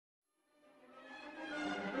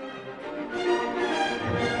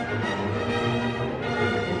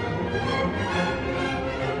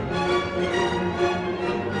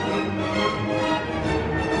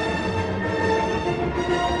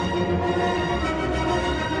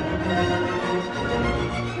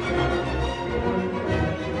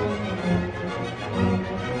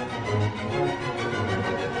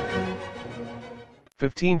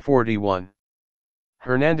1541.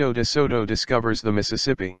 Hernando de Soto discovers the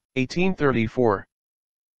Mississippi. 1834.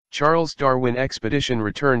 Charles Darwin expedition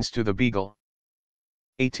returns to the Beagle.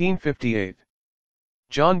 1858.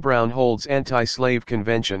 John Brown holds anti-slave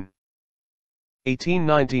convention.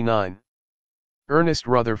 1899. Ernest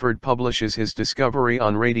Rutherford publishes his discovery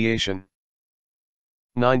on radiation.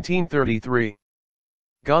 1933.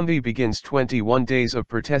 Gandhi begins 21 days of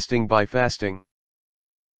protesting by fasting.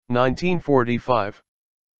 1945.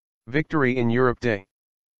 Victory in Europe Day.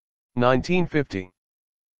 1950.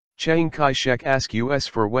 Chiang Kai-shek asks US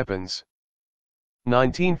for weapons.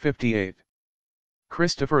 1958.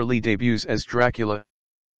 Christopher Lee debuts as Dracula.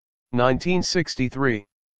 1963.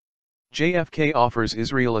 JFK offers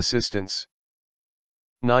Israel assistance.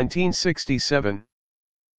 1967.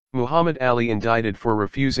 Muhammad Ali indicted for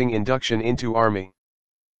refusing induction into Army.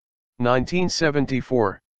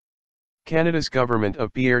 1974. Canada's government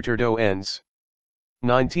of Pierre Trudeau ends.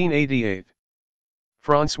 1988.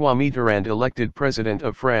 François Mitterrand elected President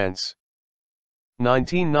of France.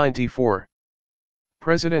 1994.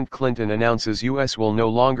 President Clinton announces US will no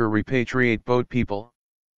longer repatriate boat people.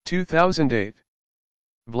 2008.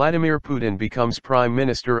 Vladimir Putin becomes Prime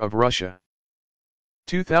Minister of Russia.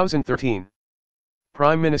 2013.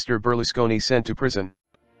 Prime Minister Berlusconi sent to prison.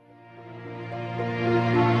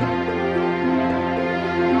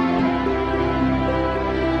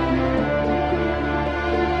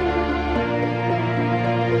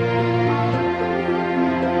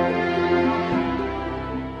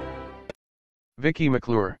 Vicky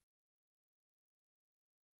McClure.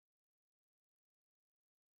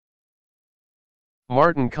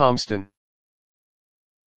 Martin Compston.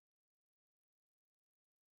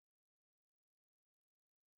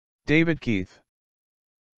 David Keith.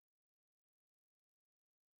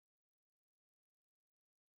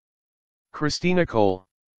 Christina Cole.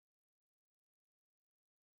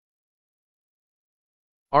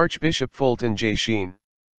 Archbishop Fulton J. Sheen.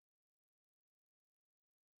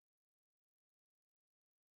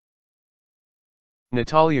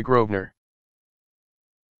 Natalia Grosvenor.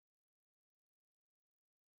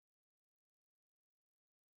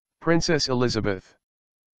 Princess Elizabeth.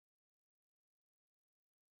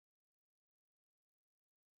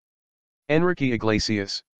 Enrique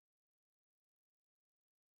Iglesias.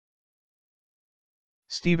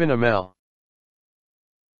 Stephen Amell.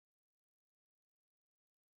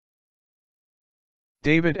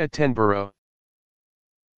 David Attenborough.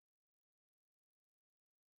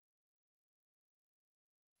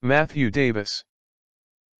 Matthew Davis.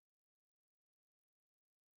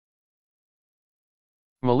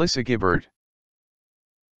 Melissa Gibbard.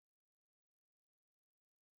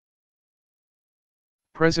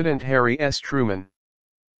 President Harry S. Truman.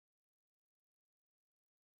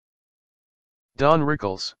 Don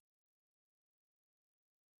Rickles.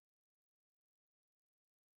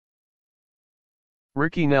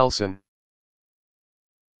 Ricky Nelson.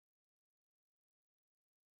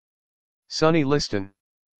 Sonny Liston.